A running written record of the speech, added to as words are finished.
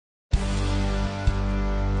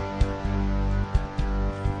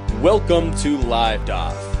Welcome to Live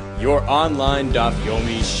DAF, your online DAF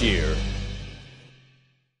Yomi Shir.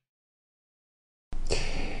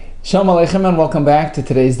 Shalom Aleichem and welcome back to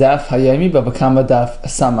today's DAF Hayomi Bava Kamma DAF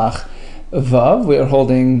Samach Vav. We are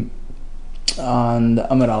holding on the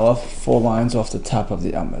Amud Aleph, 4 lines off the top of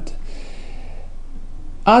the Amud.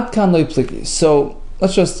 Ad kan loy pligi. So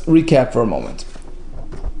let's just recap for a moment.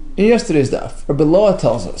 In yesterday's DAF, Rabbi Yehuda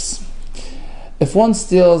tells us, if one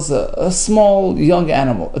steals a small young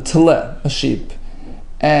animal, a teleh, a sheep,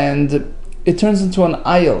 and it turns into an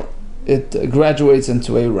ayil, it graduates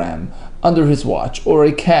into a ram under his watch, or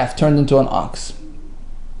a calf turned into an ox,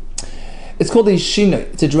 it's called a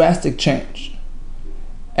shinoi. It's a drastic change.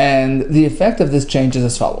 And the effect of this change is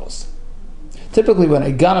as follows. Typically, when a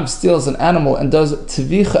ganav steals an animal and does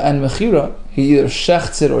tvicha and mechira, he either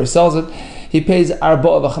shechts it or he sells it, he pays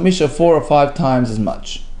Bava Kamma 4 or 5 times as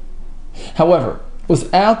much. However,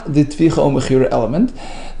 without the tvicha or mechira element,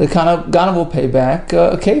 the ganav will pay back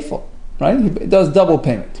a kefil, right? He does double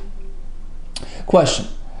payment. Question: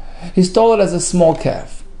 he stole it as a small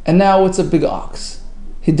calf, and now it's a big ox.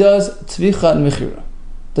 He does tvicha and mechira.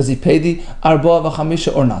 Does he pay the Bava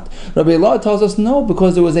Kamma or not? Rabbi Yehuda tells us no,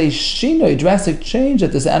 because there was a shinoi, drastic change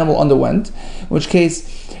that this animal underwent, in which case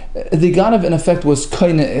the ganav in effect was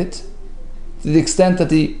kaina it, to the extent that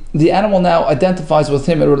the animal now identifies with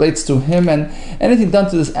him, it relates to him, and anything done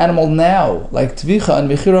to this animal now, like tvicha and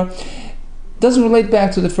mechira, doesn't relate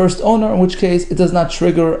back to the first owner, in which case it does not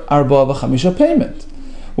trigger Bava Kamma payment.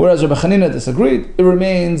 Whereas Rabbi Chanina disagreed, it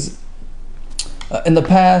remains in the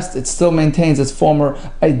past, it still maintains its former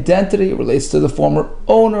identity, it relates to the former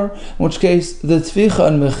owner, in which case the tvicha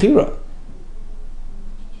and mechira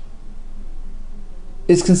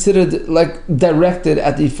is considered like directed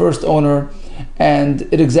at the first owner, and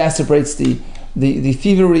it exacerbates the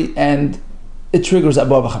thievery, and it triggers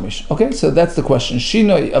Bava Kamma. Okay, so that's the question.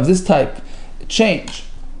 Shinoi of this type, change,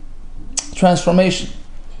 transformation,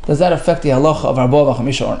 does that affect the halacha of Bava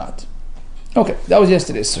Kamma or not? Okay, that was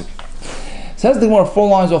yesterday's sugi. Says the Gemara 4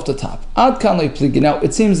 lines off the top. Ad kan loy pligi. Now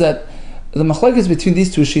it seems that the machlekes between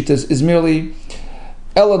these two shitas is merely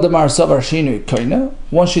Ela Damar Savar Shinui Koina.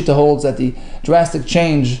 One shita holds that the drastic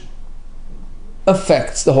change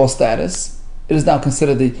affects the whole status. It is now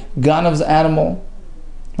considered the ganav's animal,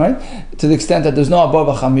 right? To the extent that there's no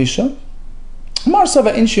Bava Kamma. Mar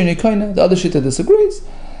Savar in Shinui Koina. The other shita disagrees.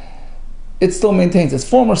 It still maintains its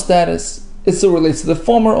former status. It still relates to the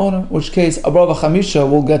former owner, in which case Bava Kamma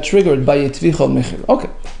will get triggered by a tvicha mechir. Okay,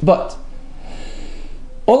 but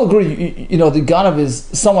all agree, the ganav is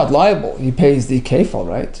somewhat liable. He pays the kefil,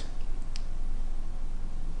 right?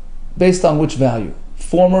 Based on which value?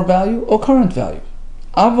 Former value or current value?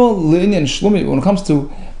 Aval linyan shlumi, when it comes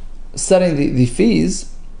to setting the fees,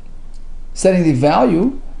 setting the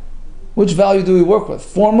value, which value do we work with?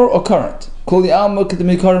 Former or current? All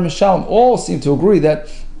seem to agree that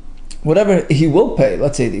whatever he will pay,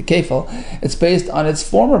 let's say the kefil, it's based on its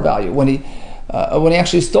former value when he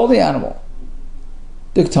actually stole the animal.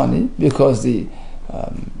 Diktani, because the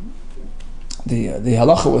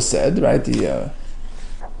halacha was said, right? The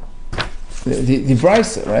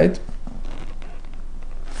brisa, right?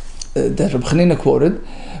 That Rabbi Chanina quoted,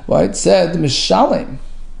 right? Said mishalim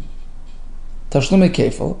tashlum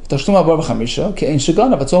kefil, tashlum Bava Kamma ke'ein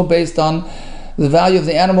sheganav. It's all based on the value of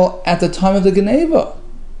the animal at the time of the geneva.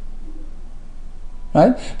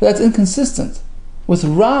 Right? But that's inconsistent with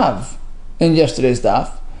Rav in yesterday's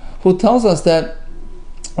DAF, who tells us that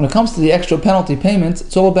when it comes to the extra penalty payments,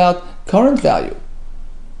 it's all about current value.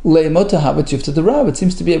 It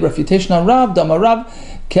seems to be a refutation on Rav, Dama Rav,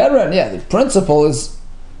 Keren. Yeah, the principle is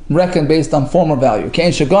reckoned based on former value.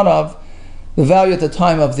 Kein Shaganav, the value at the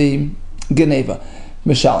time of the Geneva,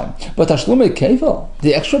 Mishalim. But Tashlume Kevel,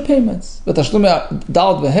 the extra payments, but Tashlume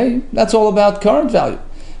Dalad Vehei, that's all about current value.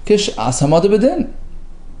 Kish Asamad Bedin.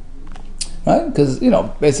 Right? Because,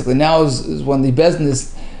 basically now is when the bezdin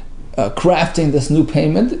is crafting this new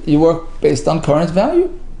payment, you work based on current value.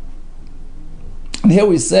 And here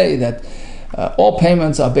we say that all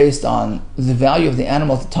payments are based on the value of the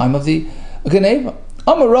animal at the time of the geneva.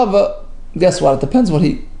 Amarava, guess what? It depends what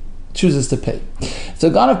he chooses to pay. If the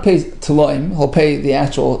ganav pays teloim, he'll pay the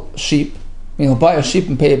actual sheep. He'll buy a sheep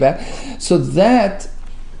and pay it back. So that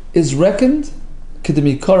is reckoned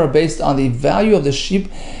kedemikara based on the value of the sheep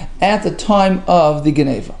at the time of the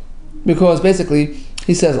geneva. Because basically,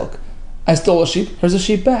 he says, look, I stole a sheep, here's a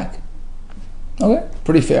sheep back. Okay,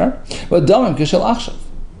 pretty fair. But damim kishel achshav.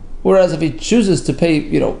 Whereas if he chooses to pay,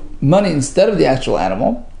 money instead of the actual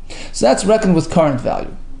animal, so that's reckoned with current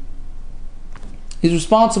value. He's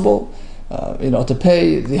responsible, to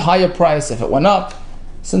pay the higher price if it went up,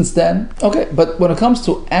 since then. Okay, but when it comes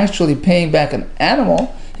to actually paying back an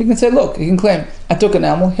animal, he can say, look, he can claim, I took an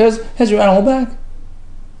animal, here's your animal back.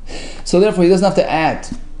 So therefore he doesn't have to add,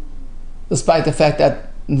 despite the fact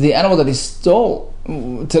that the animal that he stole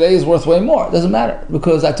today is worth way more. It doesn't matter,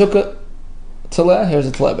 because I took a teleh, here's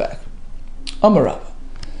a teleh back. Amar Rabba.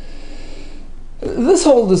 This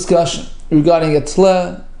whole discussion regarding a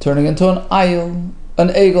teleh turning into an ayil, an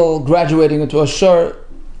egel graduating into a shur,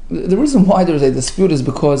 the reason why there's a dispute is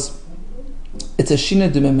because it's a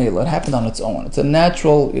shina de memela. It happened on its own. It's a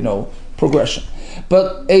natural, progression.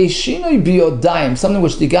 But a shinoi biodayim, something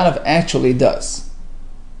which the Ganav actually does.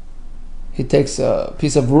 He takes a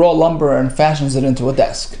piece of raw lumber and fashions it into a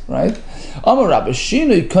desk, right? Amar Rabbi,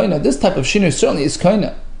 shinoi koina. This type of shinoi certainly is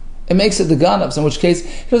koina. It makes it the Ganav's, in which case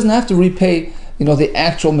he doesn't have to repay, the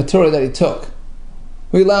actual material that he took.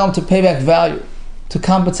 We allow him to pay back value, to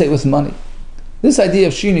compensate with money. This idea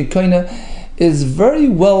of shinoi koina is very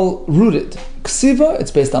well rooted. Ksiva,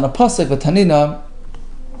 it's based on a pasuk, v'tanina,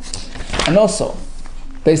 and also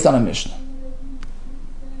based on a Mishnah.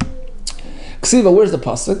 Ksiva, where's the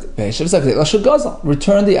pasuk?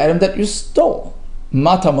 Return the item that you stole.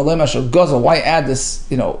 Mata malem asher gazal. Why add this,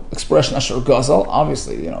 expression asher gazal?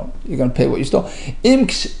 Obviously, you're going to pay what you stole. Im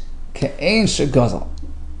ke'ein shegazal.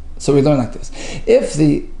 So we learn like this: if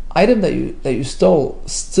the item that you stole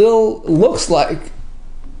still looks like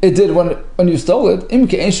it did when you stole it, im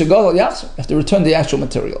ke'ein shegazal yachzor. You have to return the actual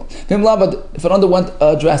material. If it underwent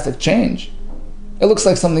a drastic change, it looks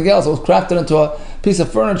like something else, it was crafted into a piece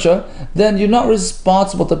of furniture, then you're not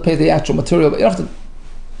responsible to pay the actual material. But you don't have to,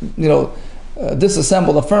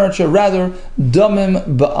 disassemble the furniture. Rather,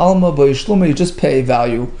 damim ba'alma ba'ishluma, you just pay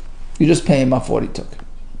value. You just pay him off what he took.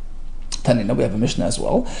 Tanina, we have a Mishnah as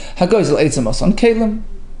well. Hagoyzel eitzim asan kelim.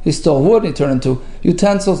 He stole wood, he turned into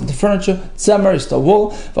utensils, into furniture. Tzemer, he stole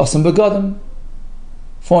wool. Vasan begadim.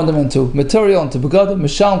 Formed them into material, into begadim.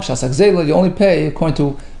 Misham kshasak zela. You only pay according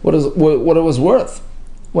to what it was worth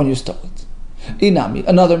when you stole it. Inami,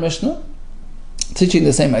 another Mishnah, teaching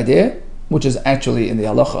the same idea, which is actually in the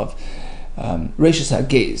halacha of Reishis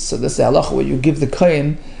HaGeiz. So this is the halacha where you give the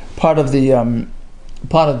kohen part of the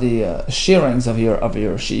shearings of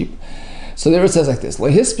your sheep. So there it says like this: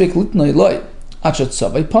 Lehispik litnoi loy achat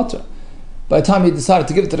savei pater. By the time he decided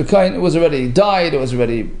to give it to the kohen, it was already dyed, it was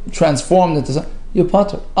already transformed into your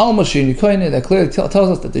pater. Al mashinu kohen, that clearly tells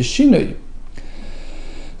us that the shinui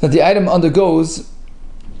that the item undergoes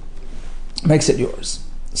makes it yours.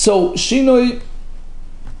 So shinui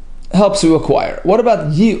helps you acquire. What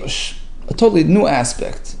about yiush? A totally new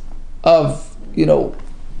aspect of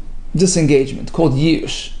disengagement called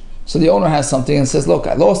yiush. So the owner has something and says, look,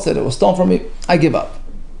 I lost it, it was stolen from me, I give up.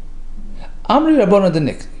 Amri Rabbanan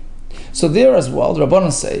denikni. So there as well, the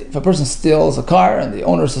Rabbanan say, if a person steals a car and the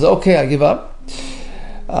owner says, okay, I give up,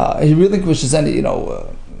 he relinquishes any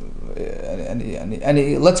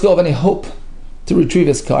lets go of any hope to retrieve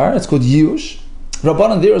his car. It's called yiush.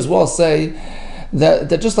 Rabbanan there as well say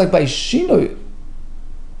that just like by shinoi,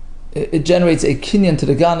 it generates a kinyan to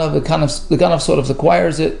the ganav. The ganav sort of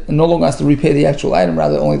acquires it and no longer has to repay the actual item,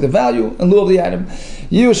 rather only the value in lieu of the item.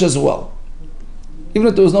 Yiush as well. Even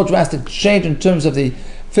if there was no drastic change in terms of the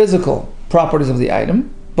physical properties of the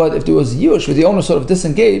item, but if there was yiush, where the owner sort of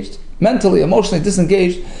disengaged, mentally, emotionally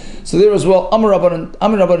disengaged, so there as well, Amar Rabbanan,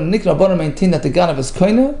 Nikra Rabbanan maintain that the ganav is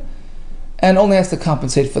koina and only has to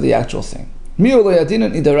compensate for the actual thing. When it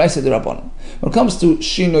comes to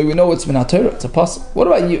shinoi, we know it's min ha-Torah, it's a pasuk. What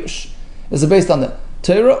about yiush? Is it based on the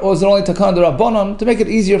Torah, or is it only takana de Rabbanan to make it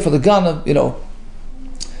easier for the ganav,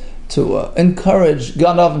 to encourage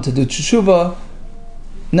ganav to do teshuvah?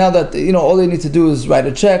 Now that all they need to do is write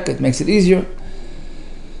a check, it makes it easier.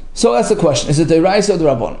 So that's the question: is it deraisa or the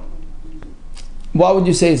Rabbanan? Why would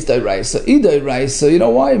you say it's deraisa?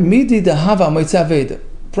 Deraisa, why? Midi dehava moitzaveda.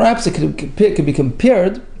 Perhaps it could be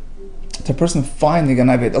compared to a person finding an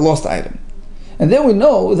aveda, a lost item, and then we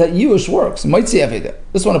know that yiush works. Moitzi aveda.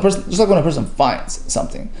 Just like when a person finds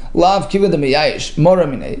something. Lav kivud miyayish mora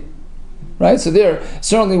minei. Right. So there,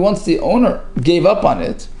 certainly once the owner gave up on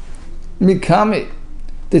it, mikami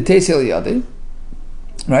the tesil yadi.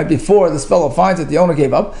 Right before this fellow finds it, the owner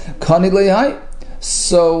gave up. Kani lehai.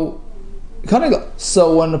 So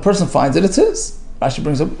when a person finds it, it's his. Rashi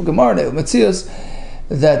brings up Gemara Metzias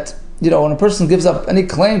that when a person gives up any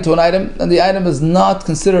claim to an item, and the item is not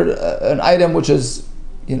considered an item which is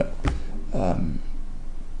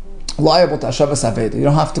liable to Hashavas Aveda, you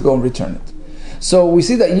don't have to go and return it. So we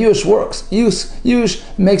see that Yush works. Yush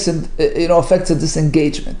makes it, affects a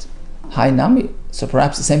disengagement. Hainami. So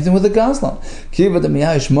perhaps the same thing with the Gazlan. Kiva the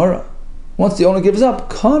Miyayish Mora. Once the owner gives up,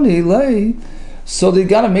 Kani lay, so the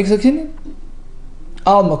Gana makes a kinyan.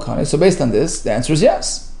 Al Makane. So based on this, the answer is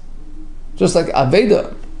yes. Just like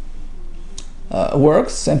Aveda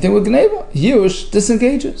works, same thing with Gneva. Yush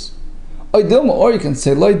disengages. Or you can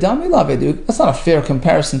say Loi Dami Lavedu. That's not a fair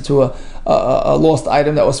comparison to a lost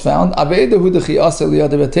item that was found. Aveda Hudachi Asel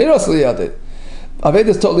Liyade Veteras Liyade. Aveda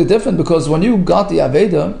is totally different, because when you got the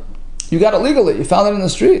Aveda, you got it legally. You found it in the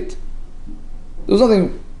street. There was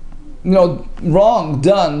nothing, wrong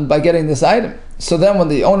done by getting this item. So then, when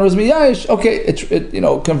the owner is miyayish, okay,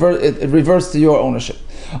 it reverts to your ownership.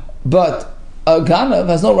 But a ganav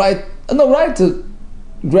has no right to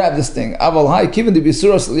grab this thing. Aval hai kiven the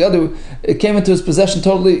bisuras liyadu, it came into his possession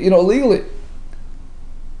totally, illegally.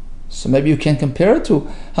 So maybe you can compare it to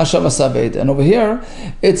Hashavas Aved. And over here,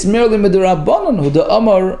 it's merely midrabbanan, the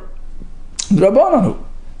amar drabananu,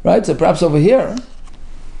 right? So perhaps over here,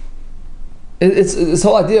 it's this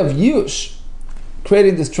whole idea of yush,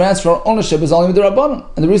 creating this transfer of ownership, is only midrabbanan.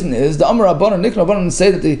 And the reason is the amar rabbanan, nikra rabbanan,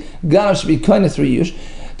 say that the ganav should be kind of through yush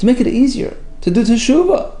to make it easier to do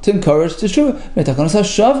teshuvah, to encourage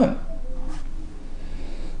teshuvah.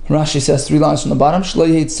 Rashi says 3 lines from the bottom.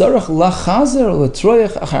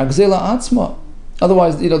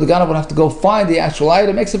 Otherwise, the ganav would have to go find the actual item.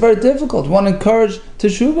 It makes it very difficult. We want to encourage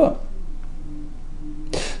teshuvah.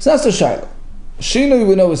 So that's the shayla. Shinu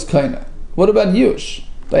we know is kaina. What about yush?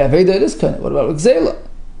 By aveda it is kaina. What about gzela?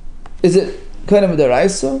 Is it kaina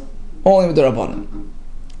midaraisa? Only midarabanan?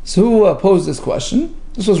 So who posed this question?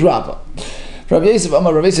 This was Rabbah. Rabbi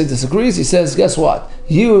Yosef disagrees. He says, guess what?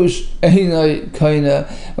 Yush, kaina.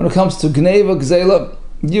 When it comes to gneva, gzela,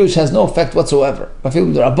 yush has no effect whatsoever.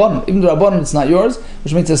 Even the rabbanon, it's not yours,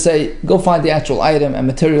 which means to say, go find the actual item and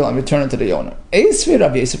material and return it to the owner. So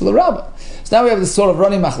now we have this sort of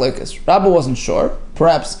running machlekes. Rabbah wasn't sure.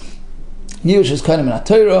 Perhaps yush is kaina min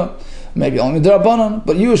ha-Torah, maybe only the rabbanon,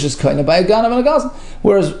 but yush is kaina by a ganav and a gazan.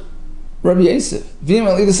 Whereas Rabbi Yosef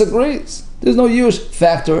vehemently disagrees. There's no yush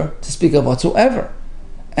factor to speak of whatsoever.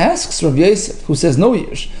 Asks Rabbi Yosef, who says no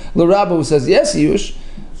yush, the Rabbah who says yes yush,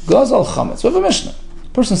 goes al chametz. We have a Mishnah. A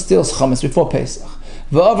person steals chametz before Pesach,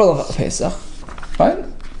 v'avar Pesach, right?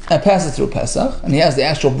 And passes through Pesach, and he has the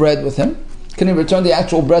actual bread with him. Can he return the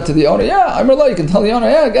actual bread to the owner? Yeah, I'm you can tell the owner,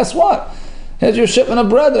 yeah, guess what? Here's your shipment of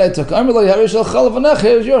bread that I took.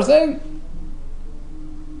 Here's your thing.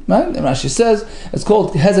 Right? And Rashi says it's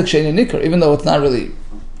called hezek sheini nikar, even though it's not really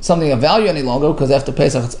something of value any longer, because after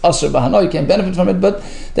Pesach it's asher bahano, you can't benefit from it. But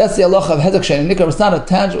that's the halacha of hezek sheini nikar. It's not a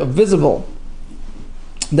tangible, visible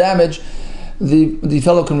damage. The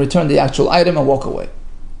fellow can return the actual item and walk away.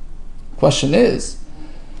 Question is,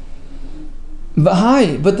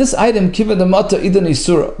 but this item kiva the mata idan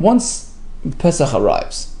isura, once Pesach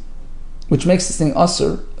arrives, which makes this thing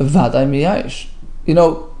asher vaday miyayish.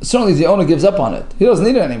 Certainly the owner gives up on it. He doesn't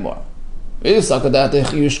need it anymore. Now if you're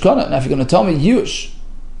going to tell me yush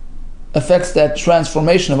affects that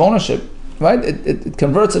transformation of ownership, right? It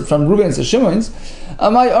converts it from Reuben's to Shimon's. So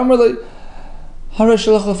how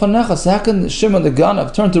can Shimon the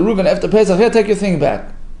Ganav turn to Reuben after Pesach? Here, take your thing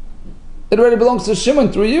back. It already belongs to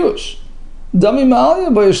Shimon through yush. Dami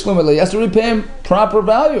ma'aliyah by Yishlum. He has to repay him proper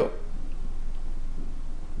value.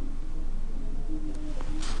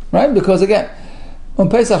 Right? Because again, when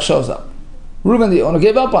Pesach shows up, Reuben the owner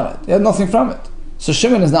gave up on it. He had nothing from it. So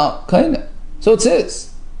Shimon is now kaina. So it's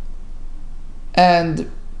his. And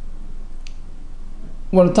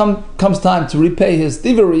when it comes time to repay his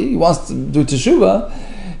thievery, he wants to do teshuvah,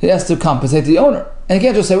 he has to compensate the owner. And he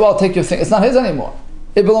can't just say, well, take your thing. It's not his anymore.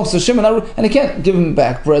 It belongs to Shimon. And he can't give him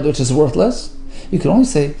back bread which is worthless. You can only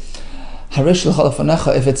say,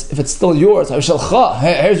 if it's still yours,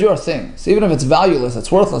 here's your thing. So even if it's valueless, it's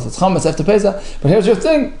worthless, it's chametz after Pesach, but here's your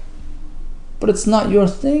thing. But it's not your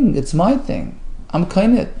thing, it's my thing. I'm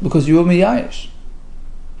kainit because you owe me yayish.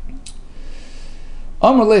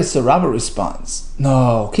 Amar le, so Rabbah responds,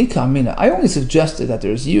 no, kikamina, I only suggested that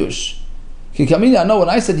there's yush. Kikamina, no, when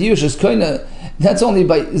I said yush is kaina, that's only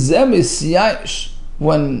by zemis yayish,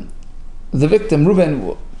 when the victim,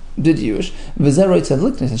 Reuben, did yush,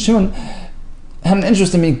 and Shimon had an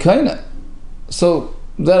interest in being kaina. So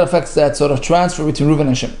that affects that sort of transfer between Reuben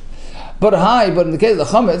and Shimon. But in the case of the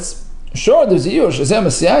chametz, sure, there's a yush,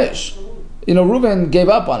 zemis yayish. Reuben gave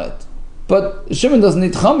up on it. But Shimon doesn't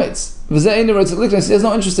need chametz. He has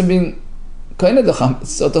no interest in being kaina the chametz,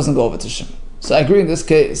 so it doesn't go over to Shimon. So I agree in this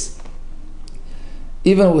case.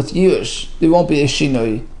 Even with yush, there won't be a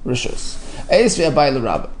shinoi rishus. Eis v'abai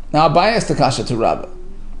l'Rabbah. Now Abai has to kasha to Rabbah.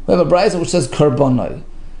 We have a brayso which says karbonai.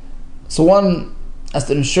 So one has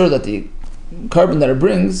to ensure that the carbon that it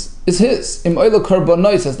brings is his. Im oilo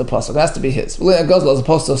karbonai, says the pasuk, it has to be his. As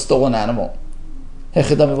opposed to a stolen animal.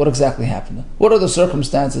 What exactly happened? What are the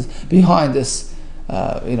circumstances behind this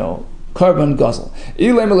carbon guzzle.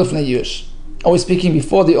 Are we speaking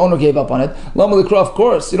before the owner gave up on it? Of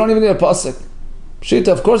course, you don't even need a pasuk. Shita,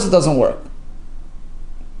 of course it doesn't work.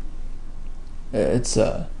 It's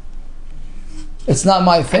not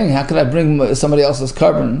my thing. How could I bring somebody else's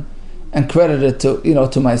carbon and credit it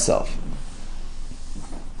to myself?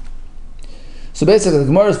 So basically, the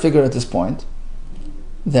Gemara has figured at this point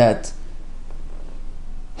that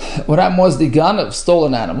what happened was the Ganav stole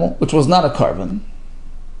an animal, which was not a carbon,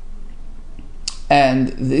 and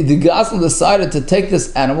the Gazlan decided to take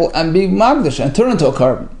this animal and be Magdash and turn it into a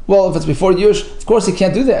carbon. Well, if it's before Yush, of course he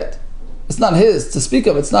can't do that. It's not his to speak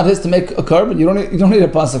of. It's not his to make a carbon. You don't need a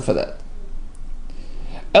pasuk for that.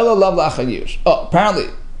 Ela lav la'achar Yush. Oh, apparently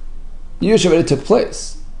Yush already took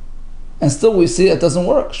place, and still we see it doesn't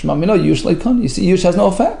work. Shema mino Yush leikon. You see, Yush has no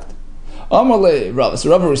effect. Amar le Rav. So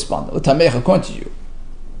Rav responded, "L'tameich according to you."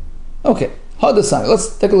 Okay, hadasani.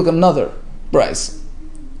 Let's take a look at another Bryce.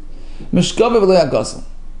 Mishkave v'lei hagazal.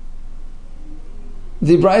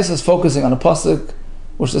 The Bryce is focusing on a pasuk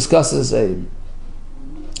which discusses a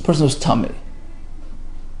person who's tummy.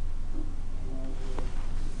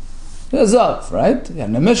 Zav, right? He had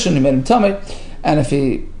an emission, he made him tummy, and if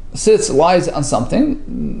he lies on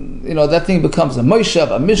something, that thing becomes a moishav,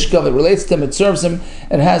 a mishkav, it relates to him, it serves him,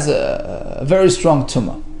 it has a very strong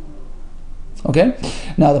tumah. Okay?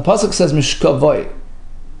 Now the pasuk says mishkavoi.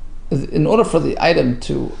 In order for the item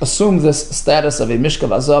to assume this status of a mishkav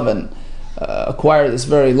azav and acquire this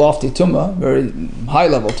very lofty tumah, very high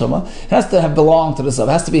level tumah, it has to have belonged to the zav.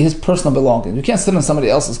 It has to be his personal belonging. You can't sit on somebody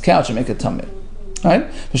else's couch and make a tummy. Right?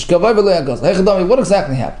 What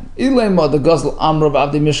exactly happened? Are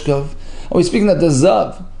we speaking that the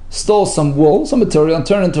zav stole some wool, some material, and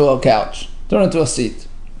turned into a couch, turned into a seat?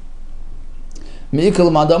 Here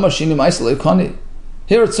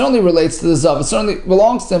it certainly relates to the zav. It certainly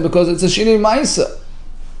belongs to him because it's a shini ma'isa.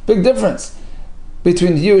 Big difference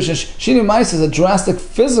between Yush and shini ma'isa is a drastic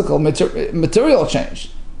physical material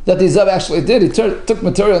change that the zav actually did. He took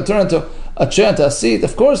material and turned it into a chair, into a seat.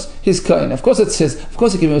 Of course he's kain. Of course it's his. Of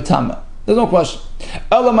course he can be a tama. There's no question.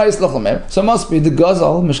 So it must be the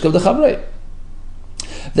gazal mishkav dechavrei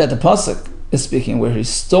that the pasuk is speaking where he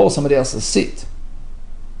stole somebody else's seat.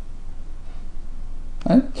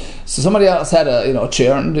 Right? So somebody else had a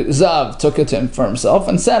chair, and Zav took it for himself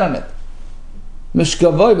and sat on it.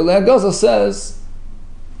 Mishkavoy v'lei hagazal says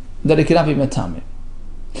that it cannot be metame.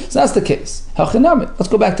 So that's the case. Let's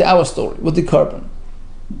go back to our story with the carbon.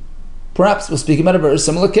 Perhaps we're speaking about a very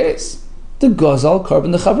similar case. The gazal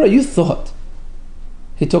carbon the chavra. You thought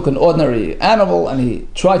he took an ordinary animal and he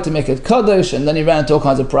tried to make it kaddish, and then he ran into all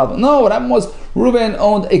kinds of problems. No, what happened was Reuben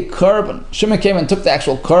owned a carbon. Shimon came and took the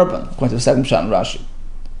actual carbon, according to the second Pshat and Rashi.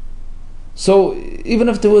 So even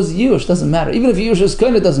if there was Yush, doesn't matter. Even if Yush is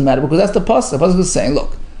kind, it doesn't matter, because that's the pasuk. The pasuk is saying,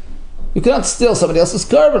 look, you cannot steal somebody else's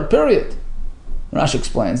carbon, period. Rashi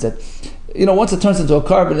explains that, once it turns into a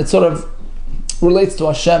carbon, it sort of relates to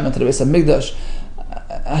Hashem and to the Beis HaMikdash.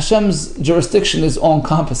 Hashem's jurisdiction is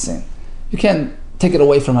all-encompassing. You can't take it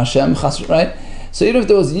away from Hashem, right? So even if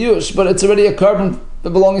there was Yush, but it's already a carbon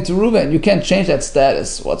belonging to Reuben, you can't change that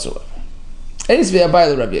status whatsoever. Now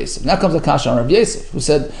comes the kasha on Rabbi Yosef, who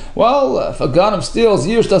said, well, if a Ganav steals,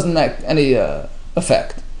 Yush doesn't make any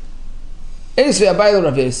effect. I'm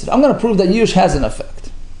going to prove that Yush has an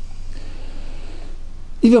effect.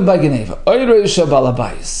 Even by Geneva.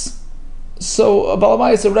 So a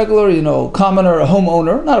balabais, a regular, commoner, a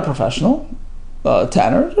homeowner, not a professional,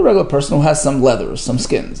 tanner, a regular person who has some leathers, some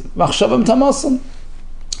skins.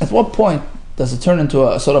 At what point does it turn into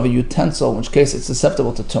a sort of a utensil, in which case it's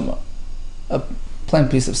susceptible to tumah? A plain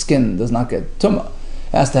piece of skin does not get tumah.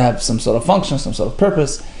 It has to have some sort of function, some sort of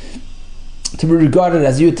purpose to be regarded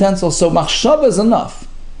as a utensil. So machshava is enough.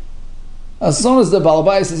 As soon as the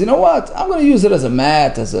balabais says, you know what, I'm going to use it as a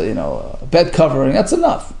mat, as a bed covering, that's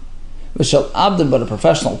enough. V'shel abdin, but a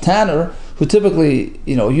professional tanner who typically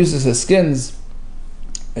uses his skins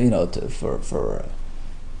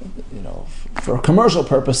for commercial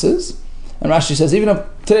purposes. And Rashi says, even if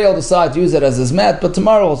today I'll decide to use it as his mat, but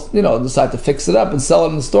tomorrow I'll decide to fix it up and sell it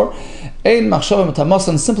in the store. Ein machshava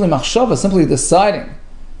metamasan, simply machshava, simply deciding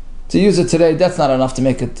to use it today, that's not enough to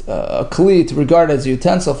make it a kli, to regard it as a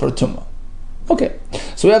utensil for a tumah. Okay,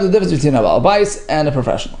 so we have the difference between a balabais and a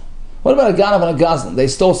professional. What about a ganav and a gazlan? They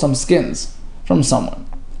stole some skins from someone.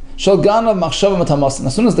 Shal ganav machshava metamasan.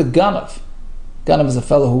 As soon as the ganav is a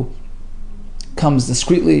fellow who comes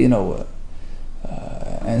discreetly,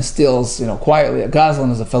 and steals, quietly. A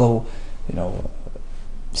gazlan is a fellow who,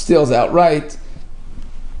 steals outright.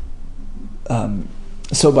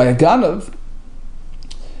 So by a ganav,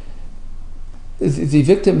 the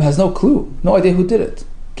victim has no clue, no idea who did it.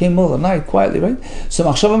 Came middle of the night, quietly, right? So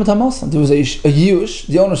machshava mitamasan, there was a yush,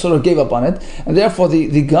 the owner sort of gave up on it, and therefore the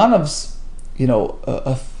ganav's,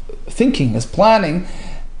 thinking, his planning,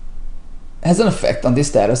 has an effect on the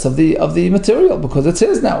status of the material, because it's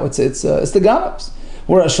his now, it's the ganav's.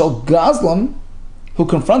 Whereas shal gazlan, who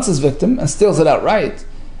confronts his victim and steals it outright,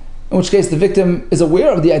 in which case the victim is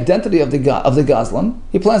aware of the identity of the gazlan,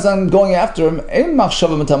 he plans on going after him. There's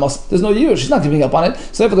no yush, he's not giving up on it,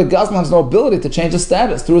 so therefore the gazlan has no ability to change his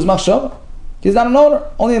status through his machshava. He's not an owner.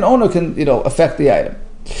 Only an owner can, affect the item.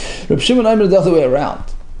 Reb Shimon Aimer the other way around.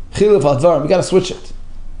 Chiluf advarim, we got to switch it.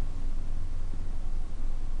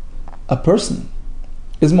 A person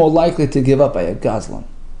is more likely to give up by a gazlan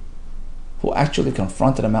who actually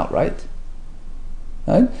confronted him outright.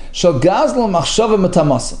 Right? Shal gazlan machshava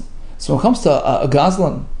mitamasan. So when it comes to a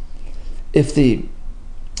gazlan, if the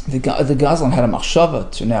gazlan had a machshava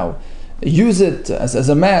to now use it as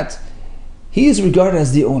a mat, he is regarded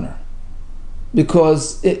as the owner.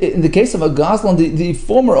 Because in the case of a gazlan, the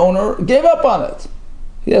former owner gave up on it.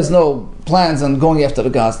 He has no plans on going after the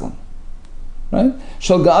gazlan. Right?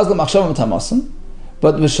 Shal gazlan machshava mitamasan.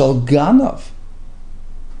 But v'shal ganav,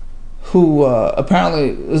 who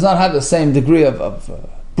apparently does not have the same degree of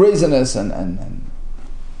brazenness and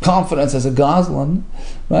confidence as a gazlan,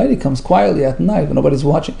 right? He comes quietly at night when nobody's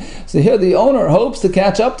watching. So here the owner hopes to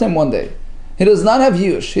catch up to him one day. He does not have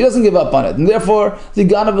yush. He doesn't give up on it. And therefore, the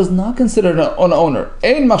ganav is not considered an owner.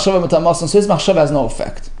 Ein machshava mitamasan, so his machshava has no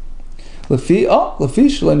effect. Because there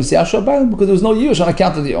was no yush on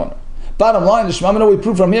account of the owner. Bottom line, the Shema we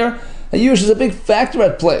prove from here that yush is a big factor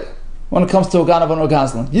at play when it comes to a ganav and a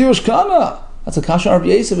gazlan. Yush kana. That's a kasha Rabbi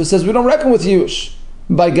Yosef. It says we don't reckon with yush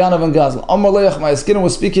by ganav and gazlan. Amar leich, my skin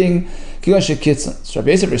was speaking. So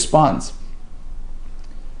Rabbi Yosef responds,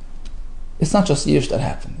 it's not just yush that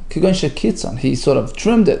happened. He sort of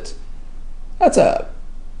trimmed it. That's a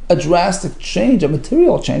drastic change, a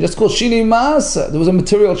material change. That's called shini masa. There was a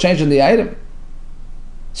material change in the item.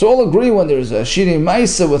 So all agree when there's a shini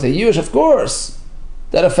masa with a yush, of course,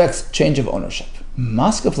 that affects change of ownership.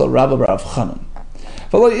 Maskef la Rabba Rav Chanun.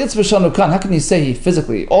 How can you say he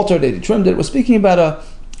physically altered it, he trimmed it? We're speaking about a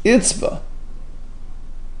itzvah,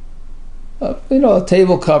 a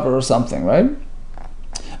table cover or something, right?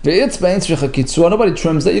 Nobody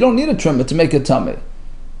trims that. You don't need to trim it to make it tummy,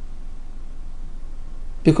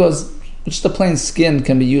 because just a plain skin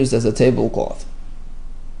can be used as a tablecloth.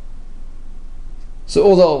 So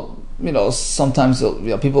although sometimes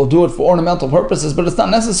people do it for ornamental purposes, but it's not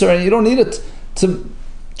necessary. You don't need it to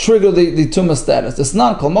trigger the tumah status. It's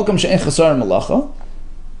not kol mokum she'en chasar malacha.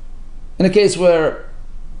 In a case where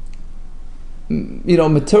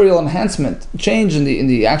material enhancement, change in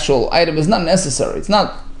the actual item is not necessary. It's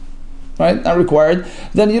not not required.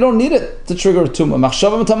 Then you don't need it to trigger a tumah.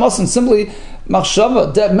 Machshava mitamasan, simply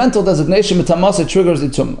machshava, that mental designation mitamasan triggers the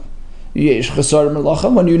tumah.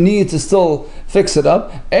 When you need to still fix it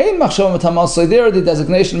up, there the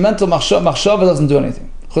designation mental machshava doesn't do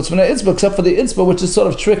anything. Except for the itzbah, which is sort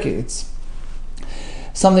of tricky. It's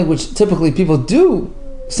something which typically people do.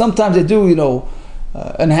 Sometimes they do,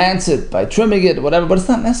 enhance it by trimming it, whatever, but it's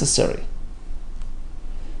not necessary.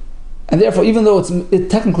 And therefore, even though it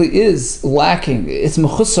technically is lacking, it's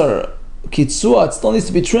mechusar kitzua, it still needs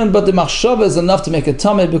to be trimmed, but the machshava is enough to make it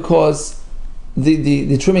tameh, because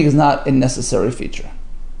the trimming is not a necessary feature.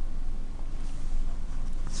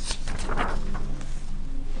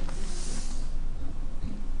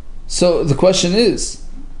 So the question is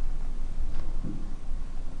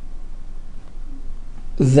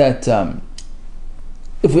that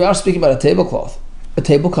if we are speaking about a tablecloth, a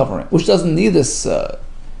table covering, which doesn't need this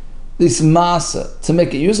masa to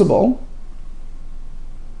make it usable,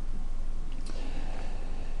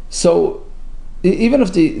 so even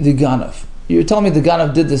if the ganav, you're telling me the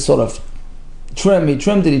ganav did this sort of trim, he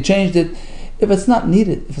trimmed it, he changed it, if it's not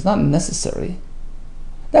needed, if it's not necessary,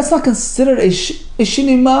 that's not considered a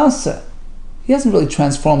shini masa. He hasn't really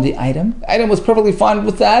transformed the item. The item was perfectly fine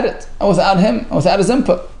without it, and without him, and without his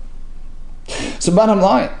input. So bottom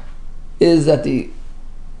line is that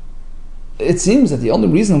it seems that the only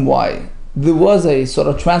reason why there was a sort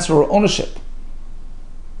of transfer of ownership,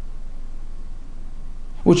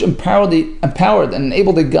 which empowered and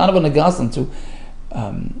enabled the ganav and the gazlan to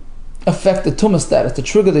affect the tumah status, to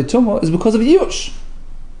trigger the tumah, is because of yush.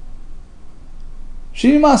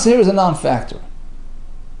 Shini masa here is a non-factor.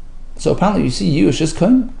 So apparently you see yush is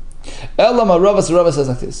kohen. Elama Rava says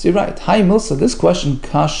like this. You're right. Hi Milsa, this question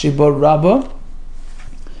kashiba Rabba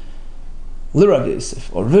Lirav Yosef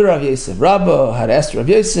or Virav Yosef. Rabba had asked Rav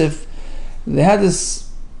Yosef. They had this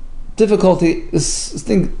difficulty, this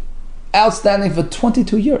thing outstanding for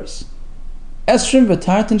 22 years. Esrim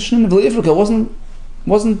v'tartin shnim v'li'ifrika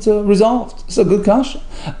wasn't resolved. It's a good kasha.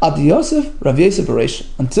 Ad Yosef, Rav Yosef Beresh.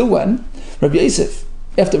 Until when? Rav Yosef,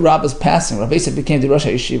 after Rabbi's passing, Rav Yosef became the Rosh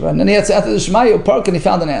HaYeshiva, and then he had to after the Shemayu Park, and he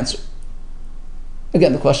found an answer.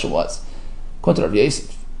 Again, the question was, according to Rav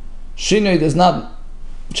Yosef, Shinui does not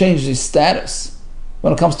change his status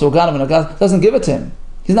when it comes to a Ganav, and a God doesn't give it to him.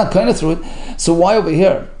 He's not kind of through it. So why over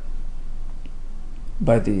here?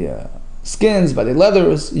 By the skins, by the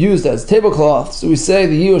leathers used as tablecloths, we say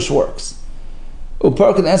the Yush works.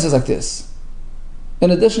 Uparkin answers like this.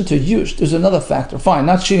 In addition to Yush, there's another factor. Fine,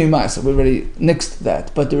 not Shini Maisa, we already nixed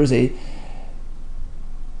that, but there is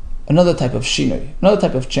another type of Shinui, another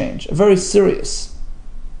type of change, a very serious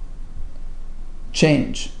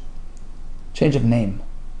change of name.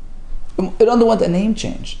 It underwent a name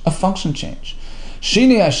change, a function change.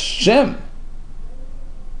 Shini Hashem,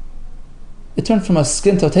 it turned from a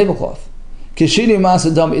skin to a tablecloth. Kishini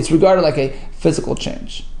Masadam, it's regarded like a physical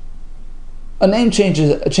change. A name change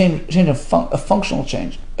is a functional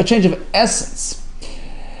change, a change of essence.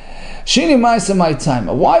 Shini Maisa my time.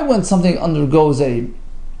 Why, when something undergoes a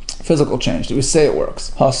physical change, do we say it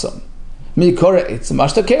works? Hasam. Mikore it's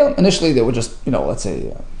mashta kelim. Initially they were just, let's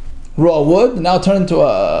say raw wood, now turned into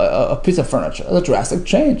a piece of furniture. It's a drastic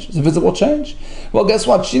change. It's a visible change. Well, guess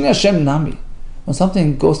what? Shini Hashem Nami. When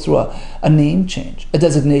something goes through a name change, a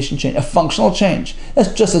designation change, a functional change,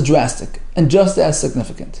 that's just as drastic and just as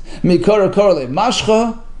significant. Mikora korle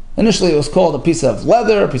mashcha. Initially it was called a piece of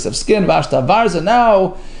leather, a piece of skin, vashta avarza.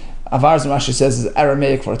 Now, avarza, Rashi says, is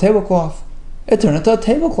Aramaic for a tablecloth. It turned into a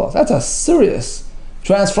tablecloth. That's a serious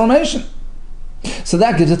transformation. So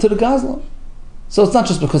that gives it to the Gazlan. So it's not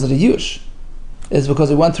just because of the Yush. It's because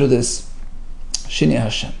it went through this Shini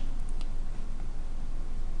Hashem.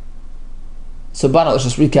 So bottom, let's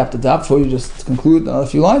just recap the DAF before you just conclude another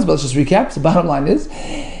few lines, but let's just recap. The bottom line is,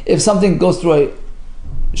 if something goes through a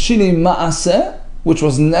Shini Ma'aseh, which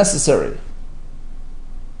was necessary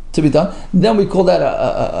to be done, then we call that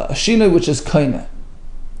a Shini, which is Kaineh.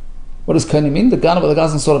 What does Kaineh mean? The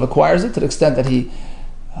Gazlan sort of acquires it to the extent that he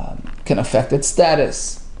can affect its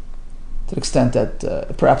status, to the extent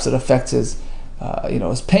that perhaps it affects his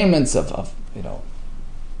payments of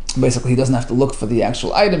basically he doesn't have to look for the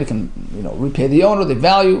actual item. He can repay the owner, the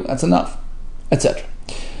value. That's enough, etc.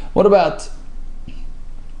 What about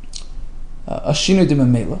a shinu de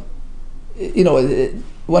memela? It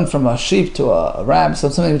went from a sheep to a ram, so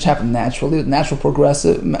something which happened naturally, natural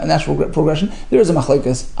progression. There is a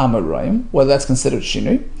machlekes amarayim, whether that's considered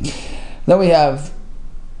shinui. Then we have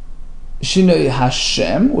Shinui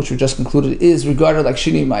Hashem, which we just concluded is regarded like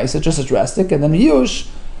Shinui Maisa, just as drastic, and then Yush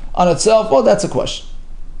on itself, well, that's a question.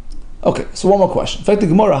 Okay, so one more question. In fact, the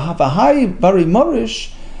Gemara, Havahai Bari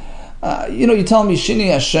Morish, you tell me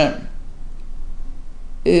Shinui Hashem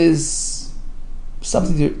is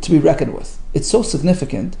something to be reckoned with. It's so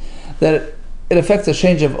significant that it affects a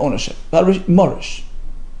change of ownership. Bari Morish.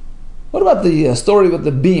 What about the story with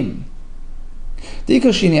the beam? The Ika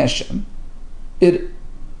Shinui Hashem, it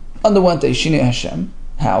underwent a Shini Hashem.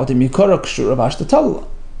 How? The Mikora Kshura Vashtatalla.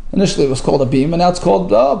 Initially it was called a beam, and now it's called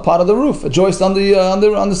part of the roof, a joist on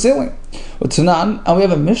the ceiling. With Tanan, and we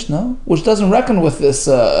have a Mishnah which doesn't reckon with this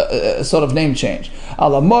sort of name change.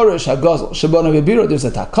 Ala Morish Hagazel Shabana Vibira. There's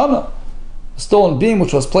a takana, a stolen beam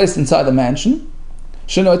which was placed inside the mansion.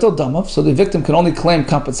 Shino Etel Damav, so the victim can only claim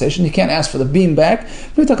compensation. He can't ask for the beam back.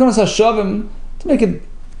 But takana Sashavim to make it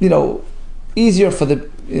easier for the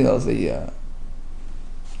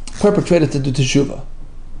perpetrator to do teshuvah.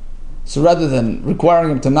 So rather than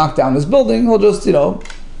requiring him to knock down his building, he'll just,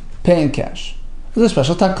 pay in cash. There's a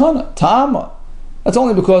special takana, ta'ama. That's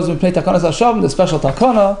only because we pay takana sashavim, the special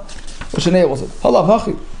takana, which enables it. Halav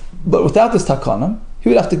hachi. But without this takana, he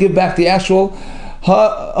would have to give back the actual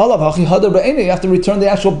halav hachi hadar ba'ini. You have to return the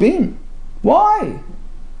actual beam. Why?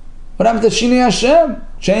 What happened to Shini Hashem?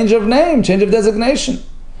 Change of name, change of designation.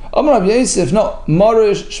 Amar Rabbi Yosef, no,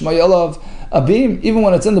 Marish Shmayalav. A beam, even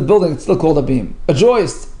when it's in the building, it's still called a beam. A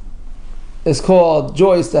joist is called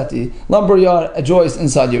joist at the lumber yard, a joist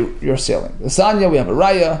inside your ceiling. The Sanya, we have a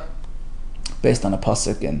raya, based on a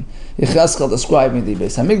pasuk in Yechezkel describing the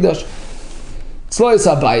Beis Hamikdash. Tzlois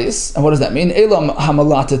habayis, and what does that mean? Elam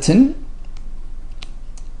hamalatatin.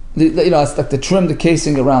 It's like the trim, the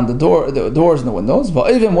casing around the doors and the windows.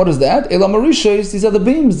 But even what is that? Elam marishos, these are the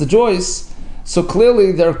beams, the joists. So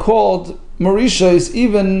clearly they're called Marishas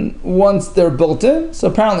even once they're built in. So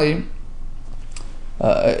apparently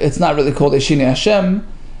it's not really called a Shini Hashem,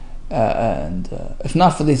 and if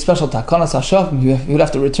not for the special Takanas Hashavim, you would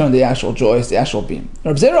have to return the actual joist, the actual beam.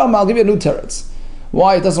 Reb Zera, I'll give you a new teretz.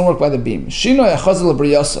 Why it doesn't work by the beam. Shino Echazil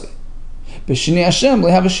Briyasai. B'Shinui Hashem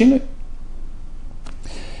lehav shinui.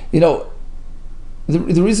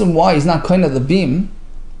 The reason why he's not kind of the beam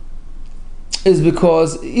is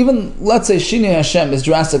because even, let's say, Shinui Hashem is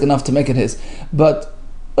drastic enough to make it his, but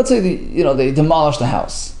let's say they demolished the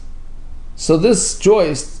house. So this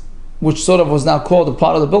joist, which sort of was now called a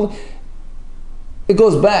part of the building, it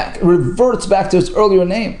goes back, it reverts back to its earlier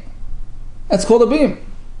name. That's called a beam.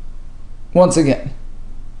 Once again.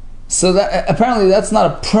 So that apparently that's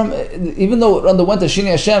not even though it underwent a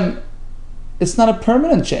Shinui Hashem, it's not a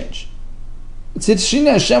permanent change. It's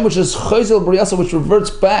Shinui Hashem, which is Chayzel B'Riyasa, which reverts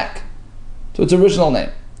back to its original name.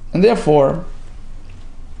 And therefore,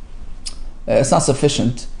 it's not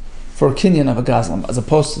sufficient for a kinyan of a gazlan, as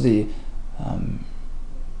opposed to the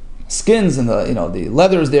skins and the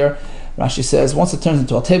leathers there. Rashi says, once it turns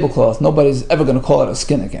into a tablecloth, nobody's ever going to call it a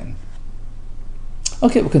skin again.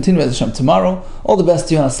 Okay, we'll continue with Hashem tomorrow. All the best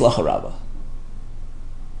to you, and Atzlacha Rabbah.